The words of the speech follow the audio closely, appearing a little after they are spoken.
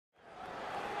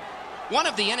One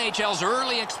of the NHL's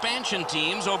early expansion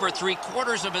teams over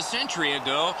 3/4 of a century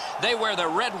ago, they wear the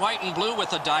red, white, and blue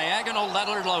with the diagonal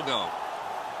letter logo.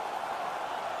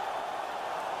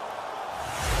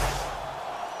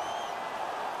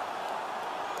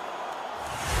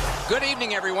 Good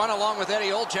evening, everyone. Along with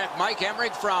Eddie Olczyk, Mike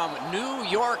Emrick from New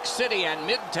York City and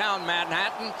Midtown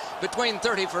Manhattan, between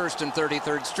 31st and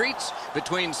 33rd Streets,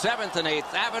 between 7th and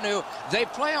 8th Avenue. They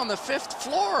play on the 5th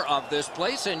floor of this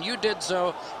place, and you did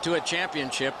so to a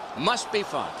championship. Must be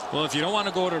fun. Well, if you don't want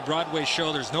to go to a Broadway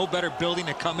show, there's no better building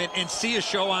to come in and see a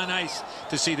show on ice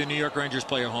to see the New York Rangers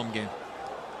play a home game.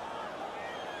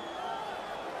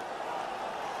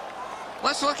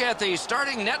 Let's look at the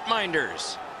starting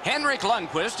netminders. Henrik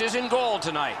Lundqvist is in goal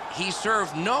tonight. He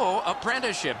served no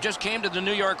apprenticeship. Just came to the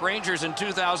New York Rangers in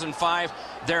 2005.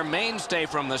 Their mainstay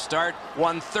from the start.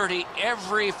 Won 30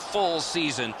 every full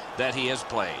season that he has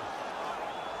played.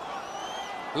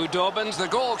 Khudobin's the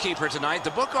goalkeeper tonight. The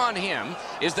book on him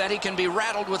is that he can be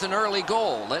rattled with an early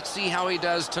goal. Let's see how he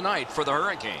does tonight for the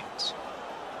Hurricanes.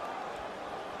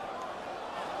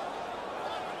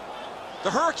 The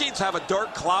Hurricanes have a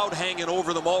dark cloud hanging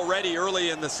over them already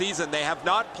early in the season. They have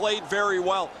not played very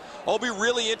well. I'll be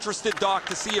really interested, Doc,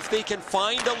 to see if they can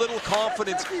find a little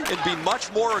confidence and be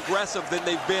much more aggressive than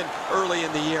they've been early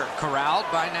in the year. Corralled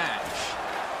by Nash.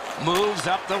 Moves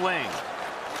up the wing.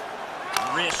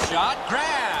 Wrist shot,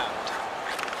 grabbed.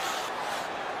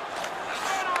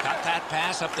 Got that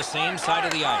pass up the same side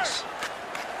of the ice.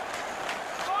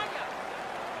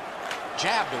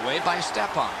 Jabbed away by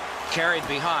Stepan. Carried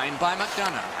behind by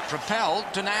McDonough. Propelled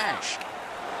to Nash.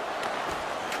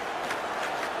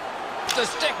 The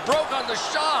stick broke on the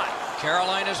shot.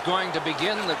 Carolina's going to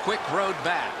begin the quick road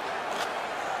back.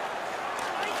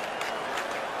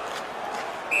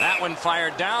 That one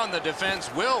fired down. The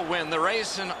defense will win the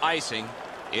race, and icing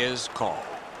is called.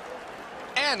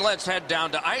 And let's head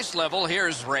down to ice level.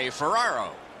 Here's Ray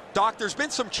Ferraro. Doc, there's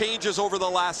been some changes over the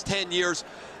last 10 years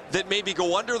that maybe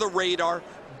go under the radar,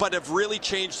 but have really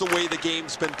changed the way the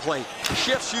game's been played.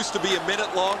 Shifts used to be a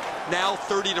minute long. Now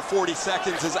 30 to 40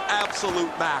 seconds is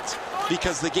absolute max,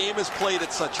 because the game is played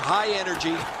at such high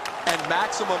energy and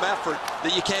maximum effort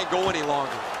that you can't go any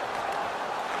longer.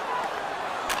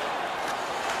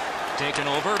 Taken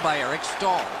over by Eric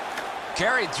Stahl.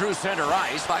 Carried through center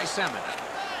ice by Semin.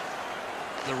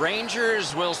 The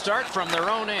Rangers will start from their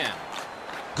own end.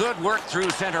 Good work through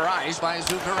center ice by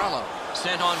Zuccarello.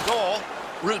 Sent on goal.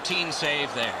 Routine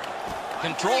save there.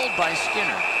 Controlled by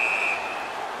Skinner.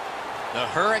 The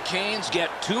Hurricanes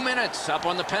get 2 minutes up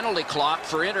on the penalty clock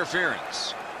for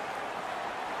interference.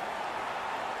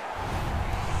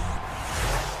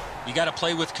 You got to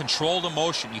play with controlled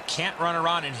emotion. You can't run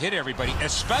around and hit everybody,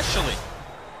 especially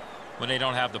when they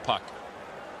don't have the puck.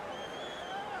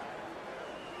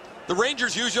 The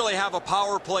Rangers usually have a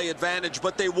power play advantage,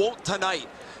 but they won't tonight,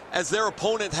 as their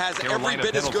opponent has every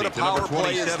bit as good a power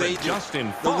play as they do.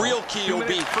 The real key will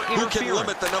be who can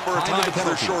limit the number of times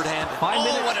they're shorthanded.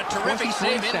 Oh, what a terrific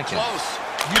save in close.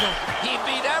 He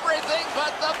beat everything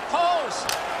but the post.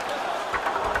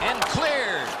 And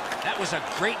cleared. That was a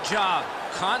great job.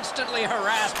 Constantly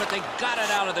harassed, but they got it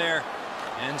out of there.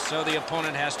 And so the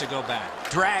opponent has to go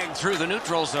back. Dragged through the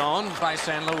neutral zone by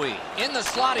San Luis. In the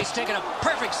slot, he's taken a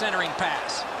perfect centering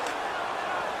pass.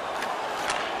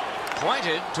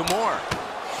 Pointed to Moore.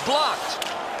 Blocked.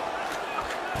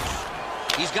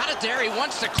 He's got it there. He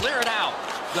wants to clear it out.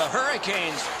 The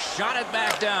Hurricanes shot it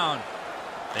back down.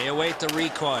 They await the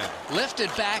recoil. Lifted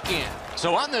back in.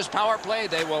 So on this power play,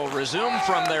 they will resume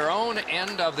from their own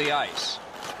end of the ice.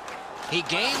 He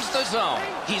gains the zone.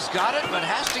 He's got it, but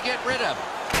has to get rid of it.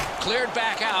 Cleared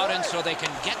back out, and so they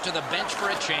can get to the bench for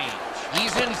a change.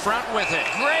 He's in front with it.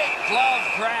 Great glove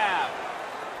grab.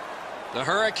 The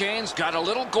Hurricanes got a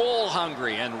little goal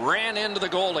hungry and ran into the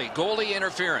goalie. Goalie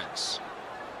interference.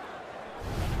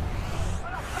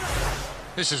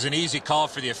 This is an easy call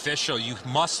for the official. You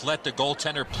must let the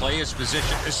goaltender play his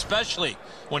position, especially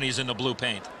when he's in the blue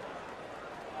paint.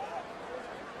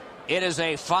 It is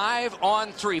a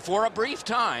 5-on-3 for a brief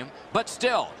time, but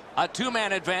still a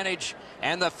two-man advantage,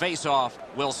 and the face-off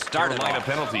will start Carolina it off.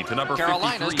 penalty to number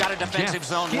Carolina's 53, got a defensive Jeff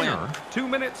zone Skinner. win. 2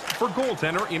 minutes for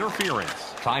goaltender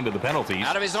interference. Time to the penalties.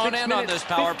 Out of his own 6 end on minutes, this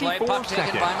power play. 54 Puck taken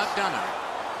seconds. by McDonough.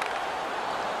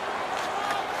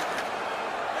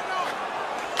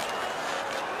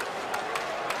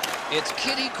 It's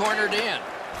Kitty cornered in.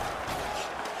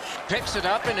 Picks it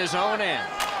up in his own end.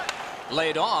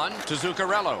 Laid on to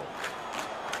Zuccarello.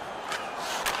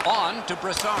 On to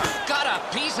Brassard. Got a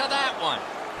piece of that one.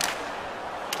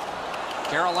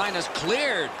 Carolina's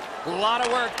cleared. A lot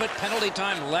of work, but penalty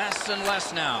time less and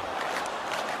less now.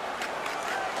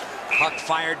 Puck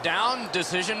fired down.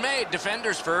 Decision made.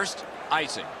 Defenders first.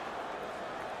 Icing.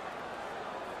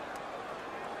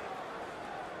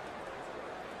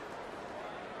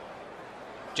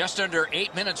 Just under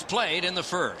 8 minutes played in the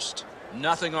first.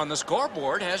 Nothing on the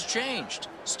scoreboard has changed.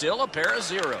 Still a pair of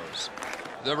zeros.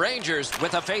 The Rangers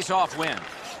with a face-off win.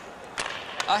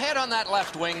 Ahead on that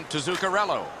left wing to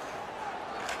Zuccarello.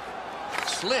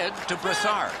 Slid to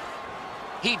Brassard.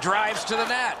 He drives to the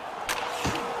net.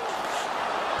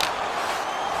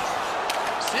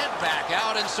 Sent back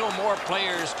out, and so more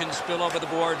players can spill over the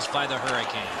boards by the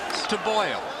Hurricanes. To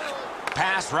Boyle.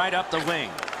 Pass right up the wing.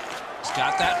 He's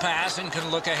got that pass and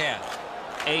can look ahead.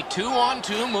 A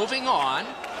 2-on-2 moving on.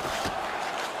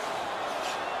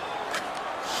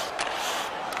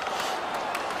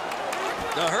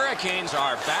 The Hurricanes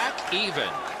are back even.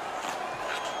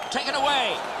 Taken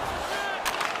away.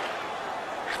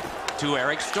 To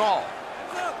Eric Staal.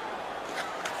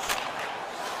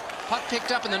 Puck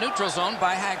picked up in the neutral zone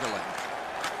by Hagelin.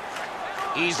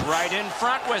 He's right in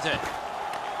front with it.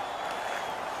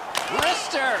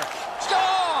 Rister.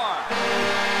 Score!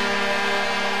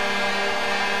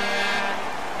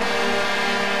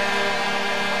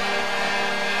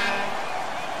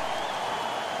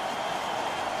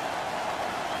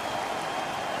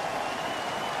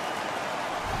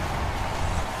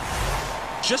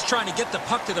 Just trying to get the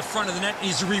puck to the front of the net.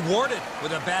 He's rewarded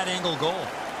with a bad angle goal.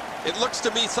 It looks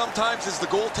to me sometimes as the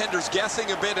goaltender's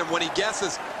guessing a bit, and when he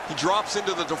guesses, he drops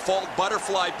into the default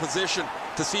butterfly position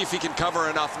to see if he can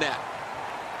cover enough net.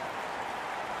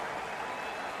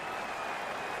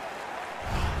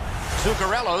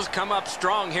 Zuccarello's come up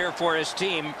strong here for his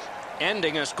team,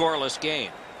 ending a scoreless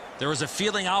game. There was a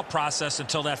feeling out process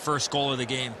until that first goal of the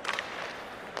game.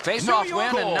 Face-off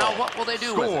win, and now what will they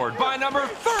do with it? Scored by number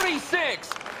 36,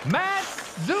 Matt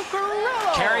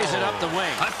Zuccarello. Carries it up the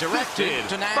wing. Directed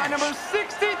to Nash. By number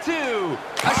 62.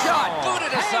 A shot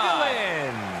booted aside.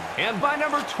 Hagelin. And by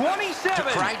number 27.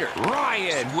 To Kreider.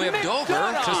 Ryan Whipped over to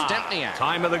Stempniak.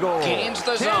 Time of the goal. Gains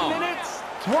the 10 zone. minutes,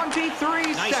 23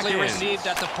 Nicely seconds. received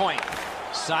at the point.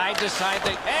 Side to side.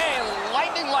 Hey,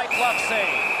 lightning-like glove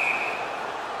save.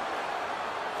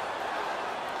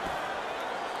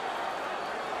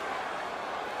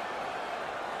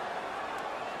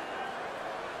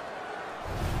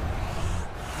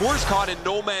 Moore's caught in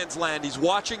no man's land. He's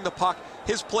watching the puck.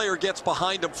 His player gets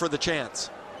behind him for the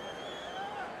chance.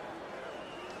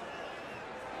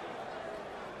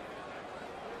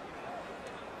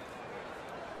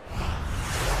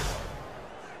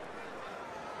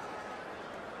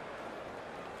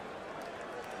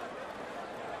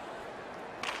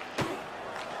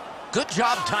 Good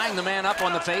job tying the man up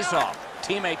on the faceoff.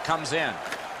 Teammate comes in.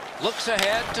 Looks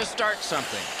ahead to start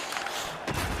something.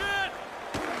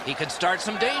 He could start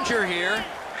some danger here.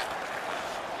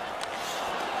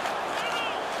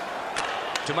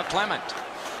 To McClement.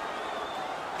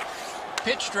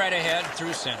 Pitched right ahead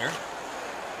through center.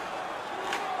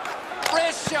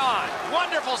 Wrist shot.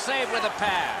 Wonderful save with a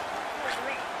pad.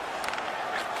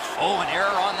 Oh, an error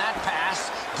on that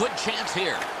pass. Good chance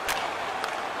here.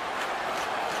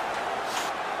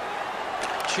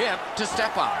 Chip to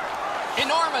step up.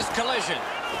 Enormous collision.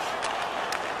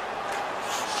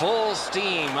 Full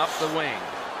steam up the wing.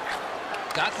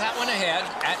 Got that one ahead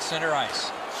at center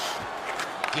ice.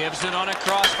 Gives it on a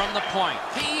cross from the point.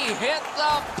 He hit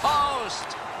the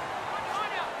post.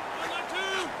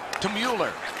 To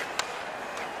Mueller.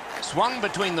 Swung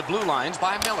between the blue lines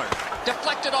by Miller.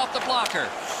 Deflected off the blocker.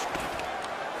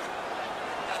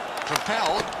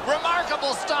 Propelled.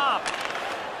 Remarkable stop.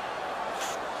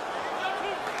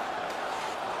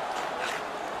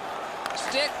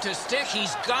 Stick to stick.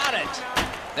 He's got it.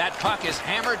 That puck is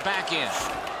hammered back in.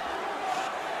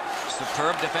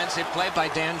 Superb defensive play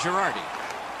by Dan Girardi.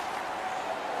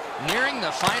 Nearing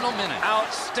the final minute.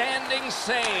 Outstanding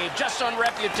save. Just on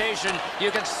reputation,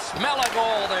 you can smell a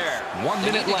goal there. 1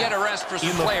 minute They need to left get a rest for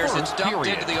some in the players. It's first dumped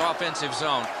period. into the offensive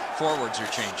zone. Forwards are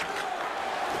changing.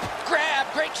 Grab.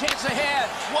 Great chance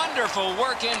ahead. Wonderful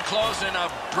work in close and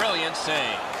a brilliant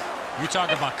save. You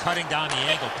talk about cutting down the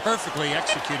angle. Perfectly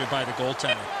executed by the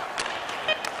goaltender.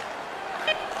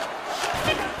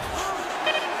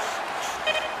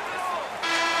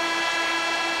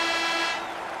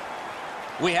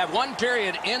 We have one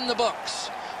period in the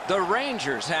books. The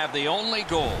Rangers have the only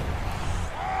goal.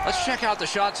 Let's check out the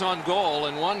shots on goal,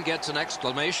 and one gets an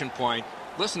exclamation point.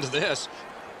 Listen to this.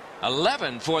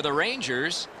 11 for the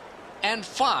Rangers and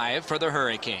 5 for the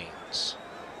Hurricanes.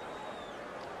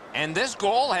 And this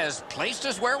goal has placed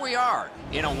us where we are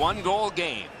in a one-goal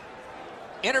game.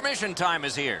 Intermission time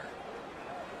is here.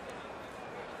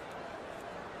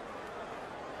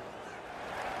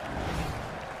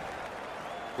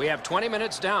 We have 20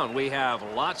 minutes down. We have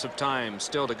lots of time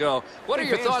still to go. What are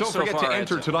your Fans, thoughts don't so forget far? to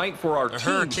enter tonight for our The team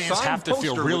Hurricanes have to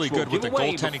feel poster, really which we'll good with the give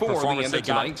away goaltending before the performance end they of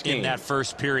got tonight's in game. that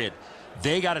first period.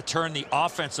 They got to turn the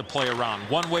offensive play around.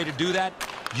 One way to do that,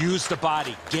 use the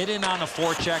body. Get in on a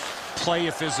forecheck, play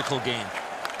a physical game.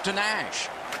 To Nash.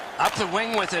 Up the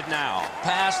wing with it now.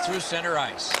 Pass through center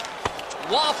ice.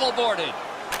 Waffle boarded.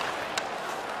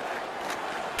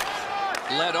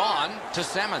 Led on to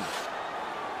Semin.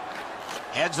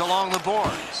 Heads along the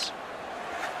boards.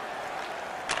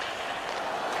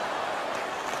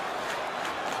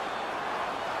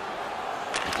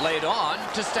 Laid on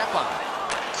to Stepan.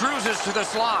 Cruises to the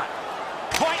slot.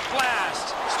 Point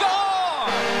blast.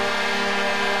 Score!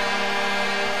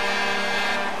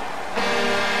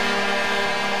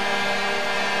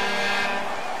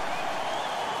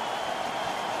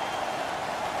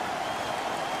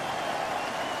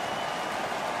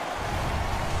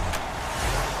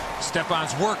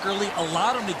 Stepan's work early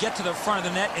allowed him to get to the front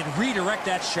of the net and redirect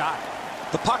that shot.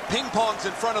 The puck ping-pongs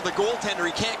in front of the goaltender.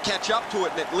 He can't catch up to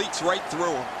it, and it leaks right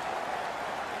through him.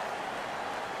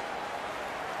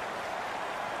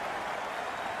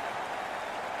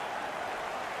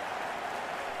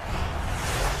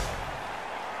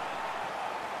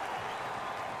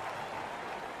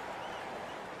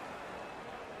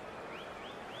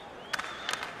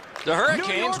 The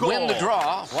Hurricanes win the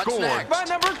draw. What's Scored next? by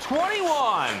number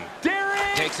 21,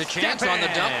 Derek Takes a chance on the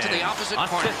dump to the opposite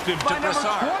corner. Assisted To by number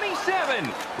Brassard. 27,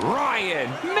 Ryan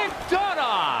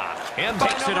McDonough. And by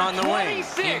Takes it number on the wing.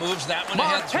 26, He moves that one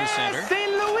ahead through Martin center.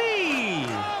 St. Louis.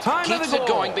 Time Keeps of the it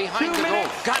goal. going behind 2 the goal.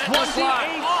 minutes, Got it in the slot.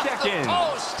 28 Off seconds. the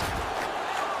post.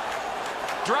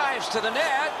 Drives to the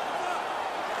net.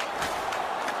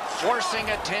 Forcing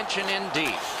attention in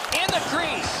deep. In the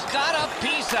crease. Got a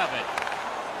piece of it.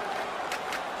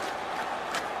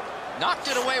 Knocked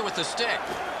it away with the stick.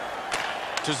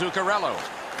 To Zuccarello.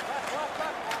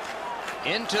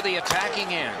 Into the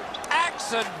attacking end.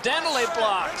 Accidentally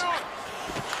blocked.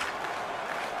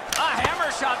 A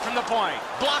hammer shot from the point.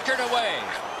 Blockered away.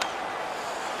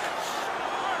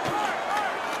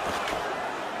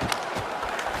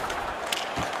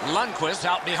 Lundqvist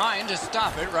out behind to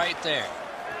stop it right there.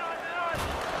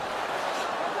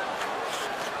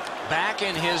 Back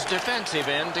in his defensive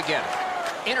end to get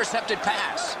it. Intercepted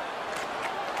pass.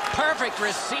 Perfect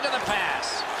receipt of the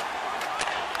pass.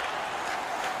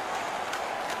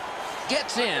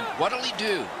 Gets in. What'll he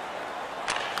do?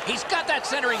 He's got that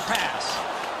centering pass.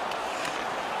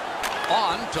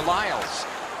 On to Lyles.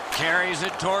 Carries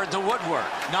it toward the woodwork.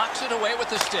 Knocks it away with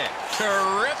the stick.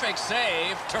 Terrific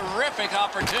save. Terrific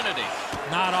opportunity.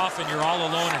 Not often you're all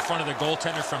alone in front of the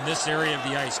goaltender from this area of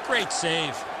the ice. Great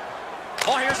save.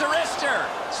 Oh, here's a wrister.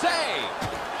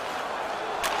 Save.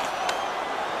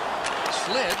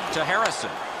 Slid to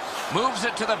Harrison. Moves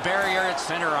it to the barrier at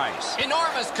center ice.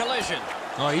 Enormous collision.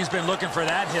 Oh, he's been looking for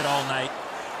that hit all night.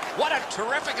 What a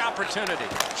terrific opportunity.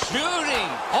 Shooting.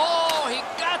 Oh, he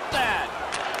got that.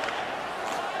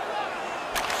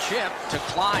 Chip to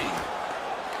Klein.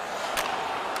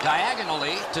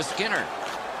 Diagonally to Skinner.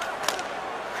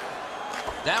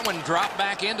 That one dropped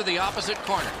back into the opposite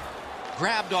corner.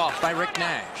 Grabbed off by Rick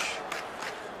Nash.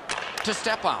 To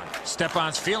Stepan.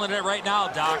 Stepan's feeling it right now,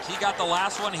 Doc. He got the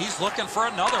last one. He's looking for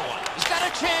another one. He's got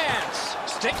a chance.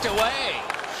 Sticked away.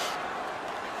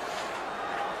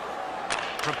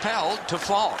 Propelled to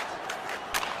Falk.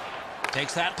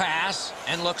 Takes that pass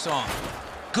and looks on.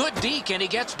 Good deke, and he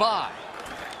gets by.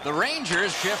 The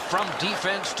Rangers shift from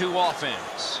defense to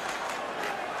offense.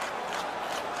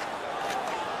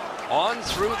 On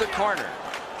through the corner.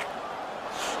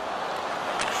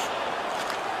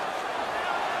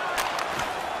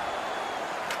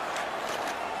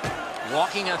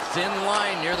 Walking a thin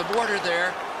line near the border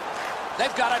there.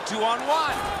 They've got a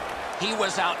 2-on-1. He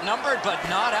was outnumbered but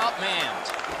not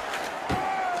outmanned.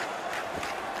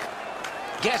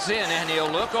 Gets in and he'll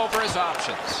look over his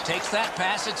options. Takes that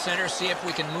pass at center, see if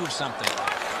we can move something.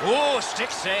 Oh, stick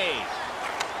save.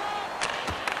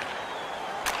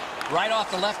 Right off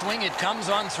the left wing, it comes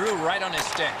on through right on his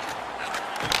stick.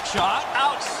 Shot,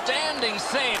 outstanding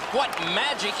save. What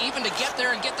magic even to get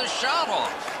there and get the shot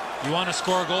off. You want to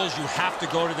score goals, you have to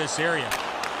go to this area.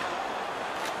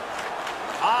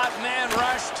 Odd man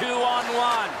rush,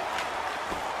 2-on-1.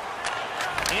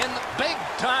 In big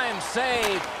time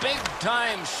save, big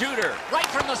time shooter, right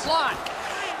from the slot.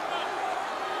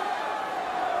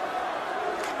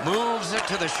 Moves it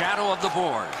to the shadow of the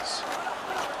boards.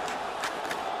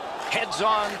 Heads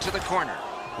on to the corner.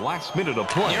 Last minute of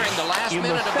play. Nearing the last in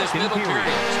minute the of this second middle period.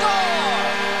 Score!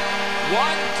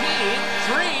 One team,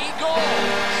 3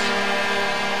 goals.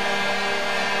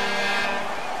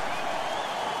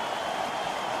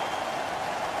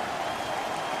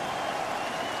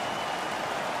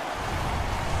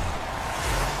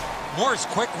 Moore's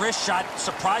quick wrist shot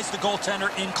surprised the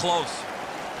goaltender in close.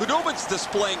 Khudobin's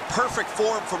displaying perfect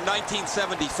form from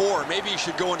 1974. Maybe he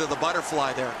should go into the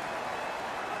butterfly there.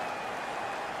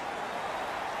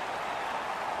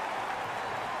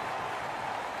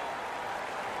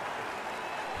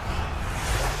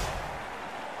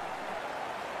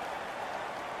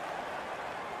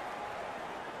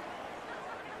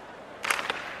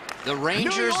 The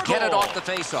Rangers get it off the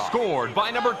faceoff. Scored by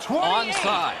number 28.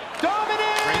 Onside. Dominic!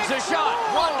 Brings a shot.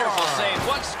 Wonderful save.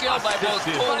 What skill by both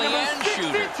Assisted by goalie number and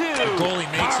shooter. 62. The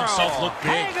goalie makes himself look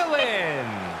big. Hagelin.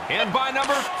 And by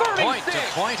number 36. Point to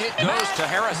point, it goes to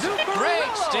Harrison.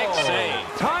 Great stick save.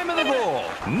 Time of the goal,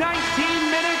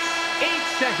 19 minutes, 8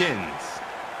 seconds.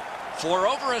 For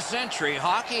over a century,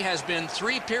 hockey has been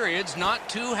 3 periods, not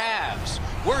 2 halves.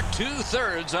 We're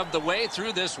 2/3 of the way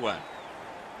through this one.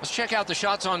 Let's check out the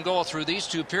shots on goal through these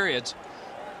 2 periods.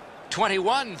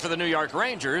 21 for the New York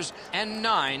Rangers and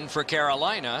 9 for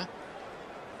Carolina.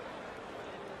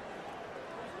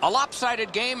 A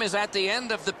lopsided game is at the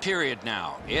end of the period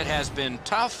now. It has been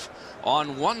tough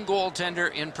on one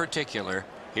goaltender in particular.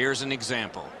 Here's an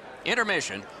example.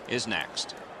 Intermission is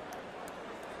next.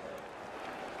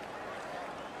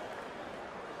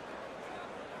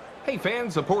 Hey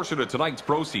fans, a portion of tonight's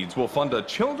proceeds will fund a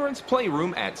children's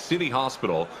playroom at City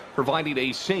Hospital, providing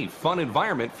a safe, fun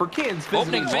environment for kids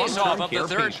visiting Opening face-off long-term of the care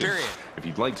 3rd patients. period. If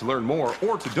you'd like to learn more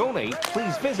or to donate,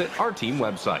 please visit our team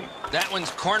website. That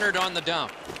one's cornered on the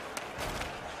dump.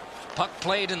 Puck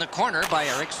played in the corner by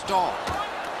Eric Stahl.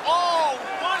 Oh,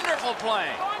 wonderful play.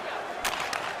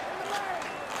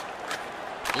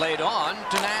 Laid on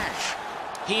to Nash.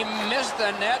 He missed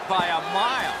the net by a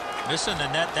mile. Missing the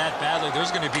net that badly,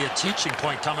 there's going to be a teaching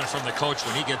point coming from the coach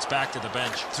when he gets back to the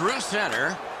bench. Through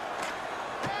center.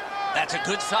 That's a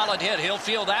good solid hit. He'll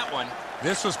feel that one.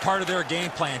 This was part of their game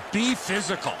plan. Be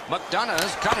physical.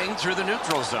 McDonough's cutting through the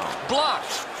neutral zone.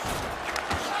 Blocked.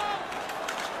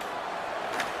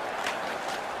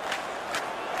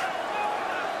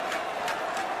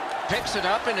 Picks it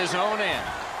up in his own end.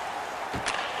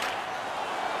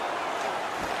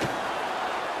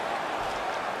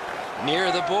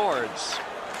 Near the boards.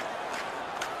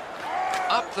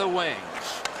 Up the wing.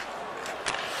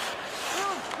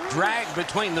 Drag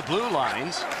between the blue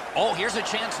lines. Oh, here's a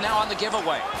chance now on the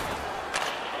giveaway.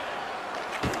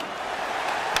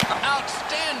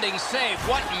 Outstanding save.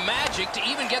 What magic to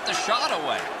even get the shot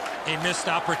away. A missed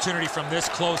opportunity from this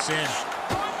close in.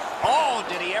 Oh,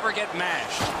 did he ever get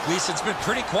mashed? Gleason's been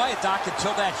pretty quiet, Doc,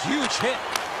 until that huge hit.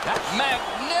 That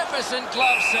magnificent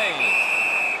glove save.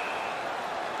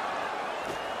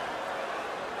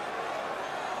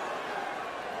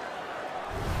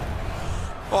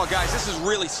 Oh, guys, this is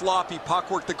really sloppy puck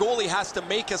work. The goalie has to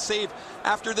make a save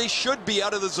after they should be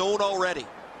out of the zone already.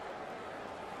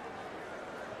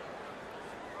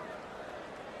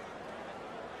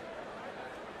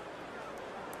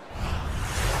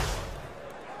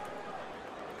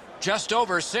 Just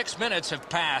over 6 minutes have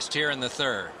passed here in the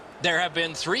 3rd. There have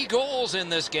been 3 goals in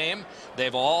this game.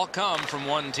 They've all come from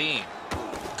one team.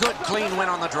 Good clean win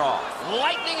on the draw.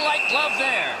 Lightning-like glove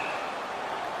there.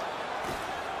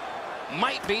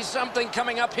 Might be something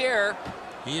coming up here.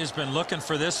 He has been looking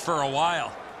for this for a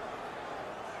while.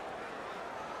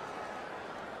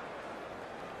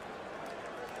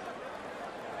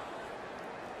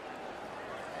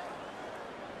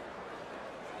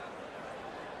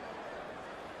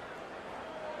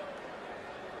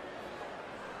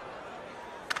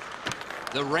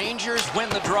 The Rangers win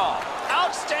the draw.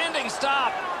 Outstanding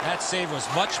stop. That save was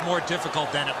much more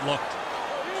difficult than it looked.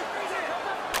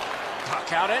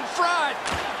 Puck out in front.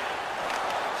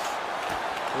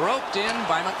 Roped in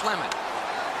by McClement.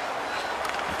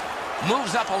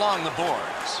 Moves up along the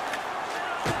boards.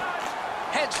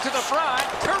 Heads to the front.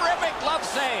 Terrific glove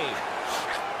save.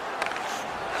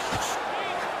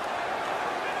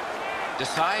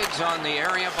 Decides on the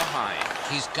area behind.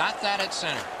 He's got that at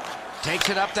center. Takes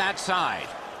it up that side.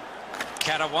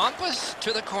 Katawampus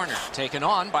to the corner. Taken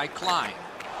on by Klein.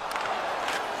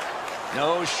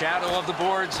 No shadow of the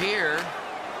boards here.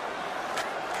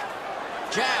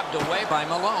 Jabbed away by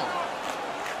Malone.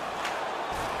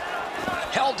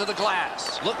 Held to the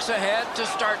glass. Looks ahead to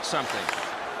start something.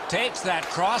 Takes that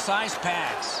cross-ice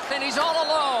pass. And he's all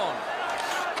alone.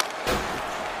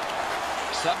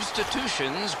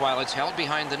 Substitutions while it's held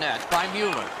behind the net by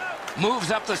Mueller.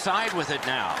 Moves up the side with it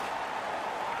now.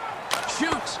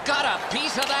 Shoots. Got a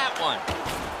piece of that one.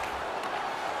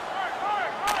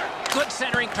 Good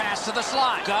centering pass to the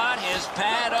slot. Got his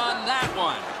pad on that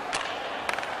one.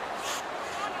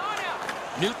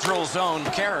 Neutral zone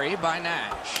carry by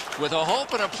Nash. With a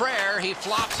hope and a prayer, he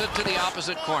flops it to the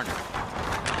opposite corner.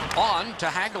 On to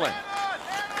Hagelin.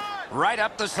 Right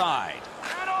up the side.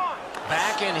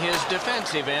 Back in his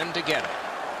defensive end to get it.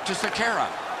 To Sekera.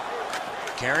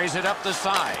 Carries it up the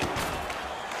side.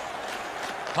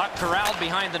 Puck corralled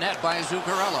behind the net by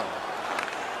Zuccarello.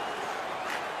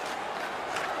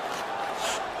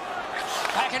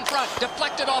 Back in front.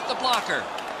 Deflected off the blocker.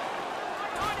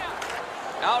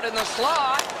 Out in the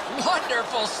slot.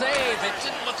 Wonderful save. It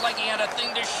didn't look like he had a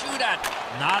thing to shoot at.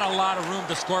 Not a lot of room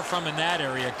to score from in that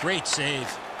area. Great save.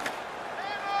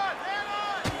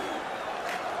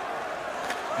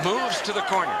 Moves to the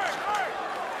corner.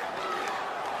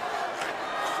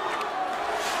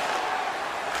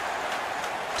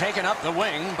 Taken up the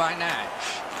wing by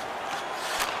Nash.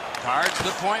 Guards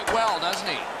the point well, doesn't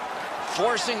he?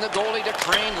 Forcing the goalie to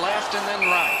crane left and then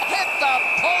right. Hit the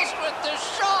post with the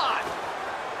shot!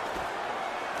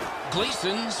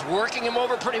 Gleason's working him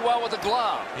over pretty well with a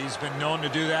glove. He's been known to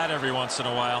do that every once in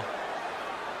a while.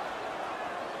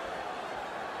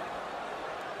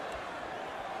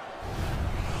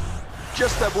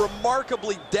 Just a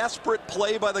remarkably desperate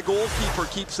play by the goalkeeper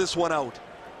keeps this one out.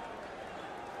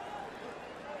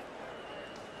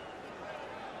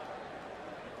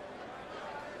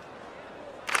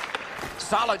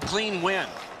 Solid, clean win.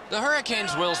 The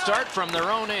Hurricanes will start from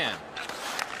their own end.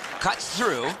 Cuts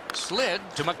through, slid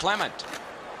to McClement.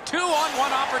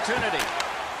 2-on-1 opportunity.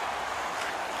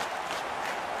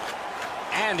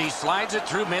 And he slides it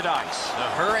through mid-ice. The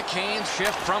Hurricanes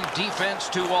shift from defense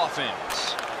to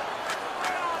offense.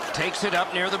 Takes it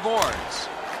up near the boards.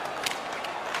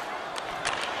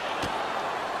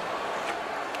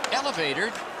 Elevator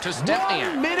to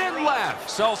Stempniak. 1 minute left.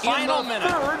 So final in the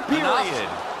minute. third period.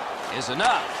 Enough is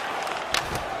enough.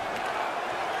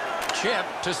 Chip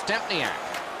to Stempniak.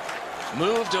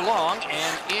 Moved along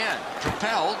and in.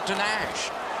 Propelled to Nash.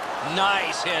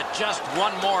 Nice hit. Just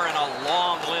one more in a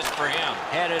long list for him.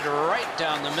 Headed right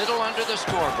down the middle under the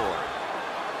scoreboard.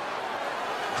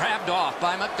 Grabbed off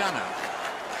by McDonough.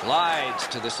 Glides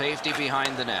to the safety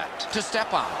behind the net. To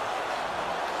Stepan.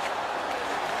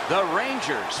 The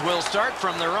Rangers will start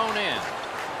from their own end.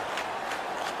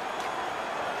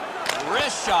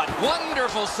 Wrist shot.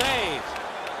 Wonderful save.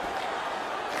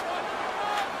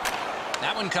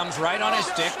 That one comes right on his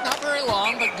stick. Not very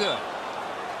long, but good.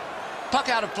 Puck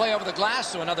out of play over the glass,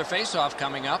 so another face-off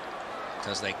coming up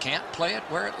because they can't play it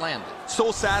where it landed.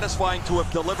 So satisfying to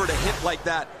have delivered a hit like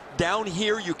that. Down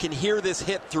here, you can hear this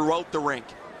hit throughout the rink.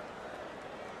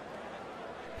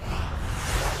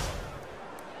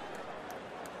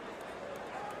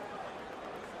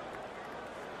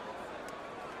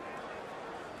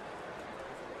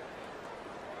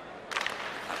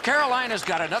 Carolina's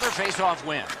got another face-off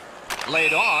win.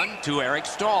 Laid on to Eric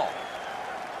Staal.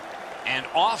 And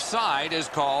offside is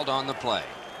called on the play.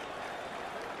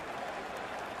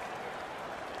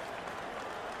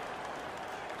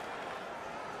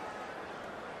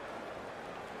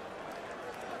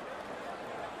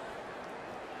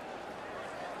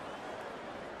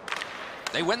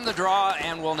 They win the draw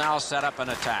and will now set up an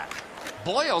attack.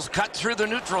 Boyle's cut through the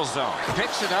neutral zone.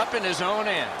 Picks it up in his own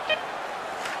end.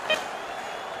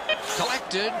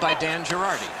 Collected by Dan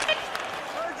Girardi.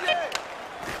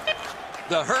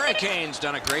 The Hurricanes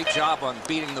done a great job on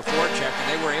beating the forecheck, and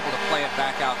they were able to play it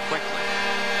back out quickly.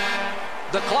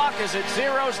 The clock is at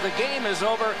zeros. The game is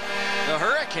over. The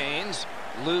Hurricanes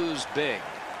lose big.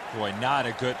 Boy, not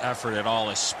a good effort at all,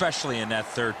 especially in that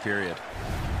third period.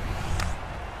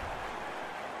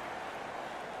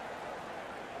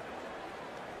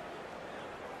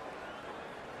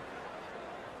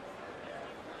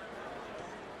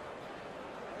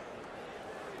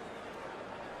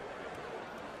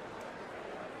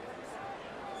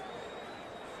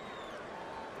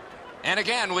 And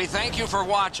again, we thank you for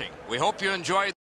watching. We hope you enjoyed